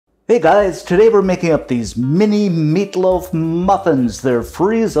Hey guys, today we're making up these mini meatloaf muffins. They're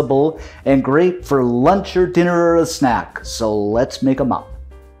freezable and great for lunch or dinner or a snack, so let's make them up.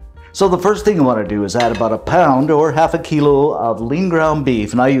 So the first thing you want to do is add about a pound or half a kilo of lean ground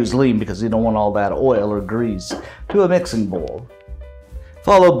beef, and I use lean because you don't want all that oil or grease, to a mixing bowl.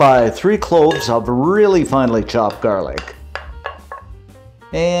 Followed by 3 cloves of really finely chopped garlic.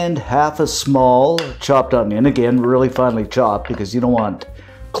 And half a small chopped onion, again really finely chopped because you don't want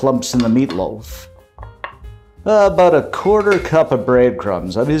clumps in the meatloaf. About a 1/4 cup of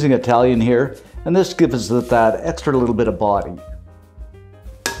breadcrumbs. I'm using Italian here, and this gives it that extra little bit of body.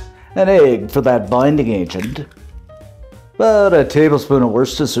 An egg for that binding agent. About a tablespoon of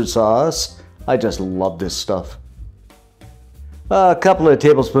Worcestershire sauce. I just love this stuff. A couple of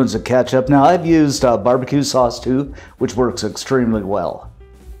tablespoons of ketchup. Now I've used barbecue sauce too, which works extremely well.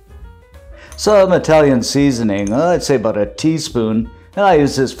 Some Italian seasoning, I'd say about a teaspoon. And I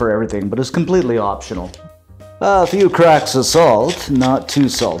use this for everything, but it's completely optional. A few cracks of salt, not too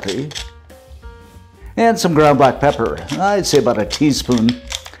salty. And some ground black pepper. I'd say about a teaspoon.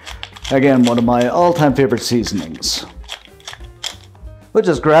 Again, one of my all-time favorite seasonings. We'll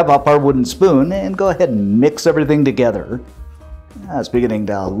just grab up our wooden spoon and go ahead and mix everything together. It's beginning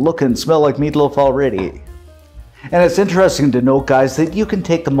to look and smell like meatloaf already. And it's interesting to note, guys, that you can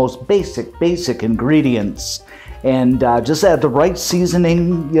take the most basic ingredients and just add the right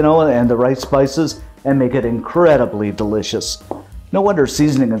seasoning, and the right spices, and make it incredibly delicious. No wonder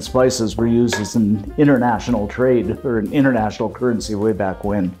seasoning and spices were used as an international trade, or an international currency way back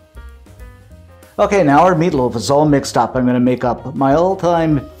when. Okay, now our meatloaf is all mixed up. I'm going to make up my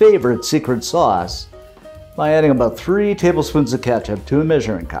all-time favorite secret sauce by adding about 3 tablespoons of ketchup to a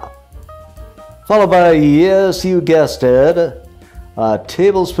measuring cup. Followed by, yes, you guessed it, a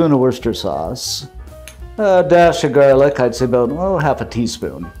tablespoon of Worcestershire sauce. A dash of garlic, I'd say about half a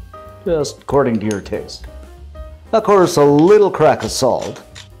teaspoon, just according to your taste. Of course, a little crack of salt,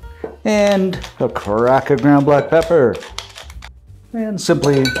 and a crack of ground black pepper. And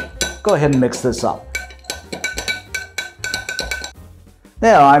simply go ahead and mix this up.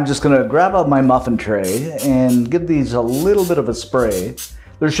 Now I'm just going to grab out my muffin tray and give these a little bit of a spray.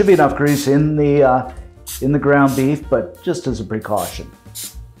 There should be enough grease in the ground beef, but just as a precaution.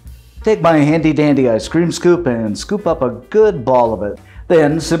 Take my handy dandy ice cream scoop and scoop up a good ball of it.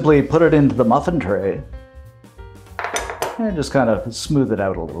 Then simply put it into the muffin tray and just kind of smooth it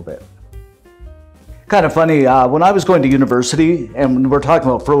out a little bit. Kind of funny, when I was going to university, and we're talking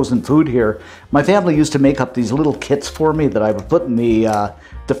about frozen food here, my family used to make up these little kits for me that I would put in the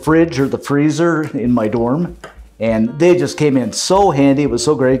fridge or the freezer in my dorm. And they just came in so handy. It was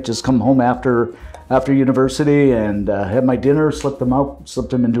so great. Just come home after university and had my dinner, slipped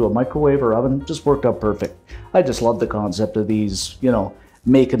them into a microwave or oven. Just worked out perfect. I just love the concept of these,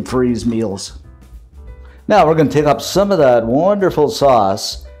 make and freeze meals. Now we're going to take up some of that wonderful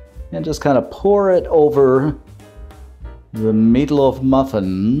sauce and just kind of pour it over the meatloaf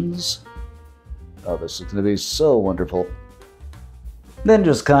muffins. Oh, this is going to be so wonderful. Then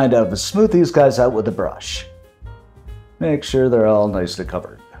just kind of smooth these guys out with a brush. Make sure they're all nicely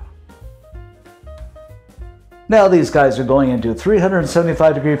covered. Now these guys are going into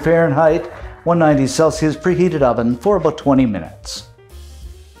 375 degree Fahrenheit, 190 Celsius preheated oven for about 20 minutes.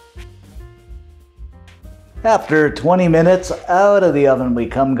 After 20 minutes, out of the oven we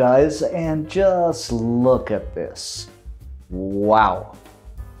come, guys, and just look at this. Wow.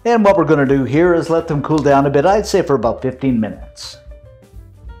 And what we're going to do here is let them cool down a bit, I'd say for about 15 minutes.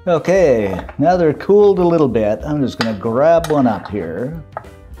 Okay, now they're cooled a little bit. I'm just going to grab one up here.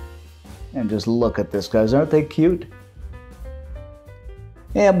 And just look at this, guys. Aren't they cute?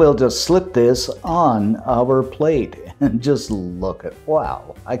 And we'll just slip this on our plate. And just look at,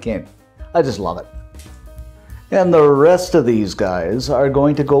 wow. I just love it. And the rest of these guys are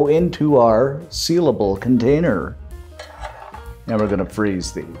going to go into our sealable container. And we're going to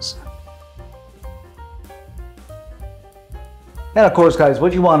freeze these. And of course, guys,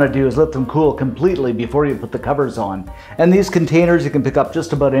 what you want to do is let them cool completely before you put the covers on. And these containers you can pick up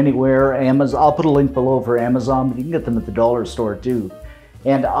just about anywhere. I'll put a link below for Amazon, but you can get them at the dollar store too.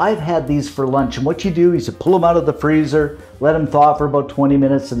 And I've had these for lunch, and what you do is you pull them out of the freezer, let them thaw for about 20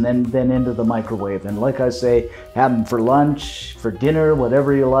 minutes, and then into the microwave. And like I say, have them for lunch, for dinner,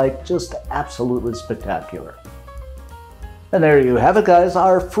 whatever you like. Just absolutely spectacular. And there you have it, guys,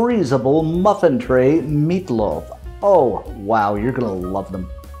 our freezable muffin tray meatloaf. Oh, wow, you're going to love them.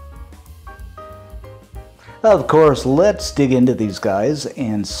 Of course, let's dig into these guys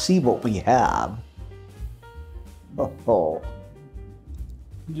and see what we have. Oh,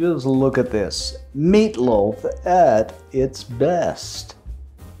 just look at this. Meatloaf at its best.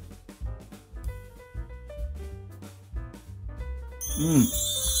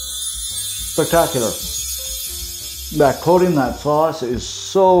 Spectacular. That coating, that sauce is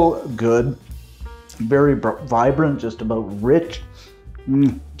so good. Very vibrant, just about rich.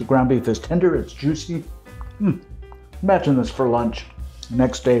 The ground beef is tender, it's juicy. Imagine this for lunch.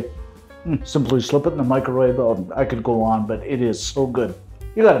 Next day, simply slip it in the microwave. Oh, I could go on, but it is so good.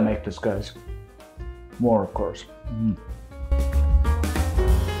 You gotta make this, guys. More, of course.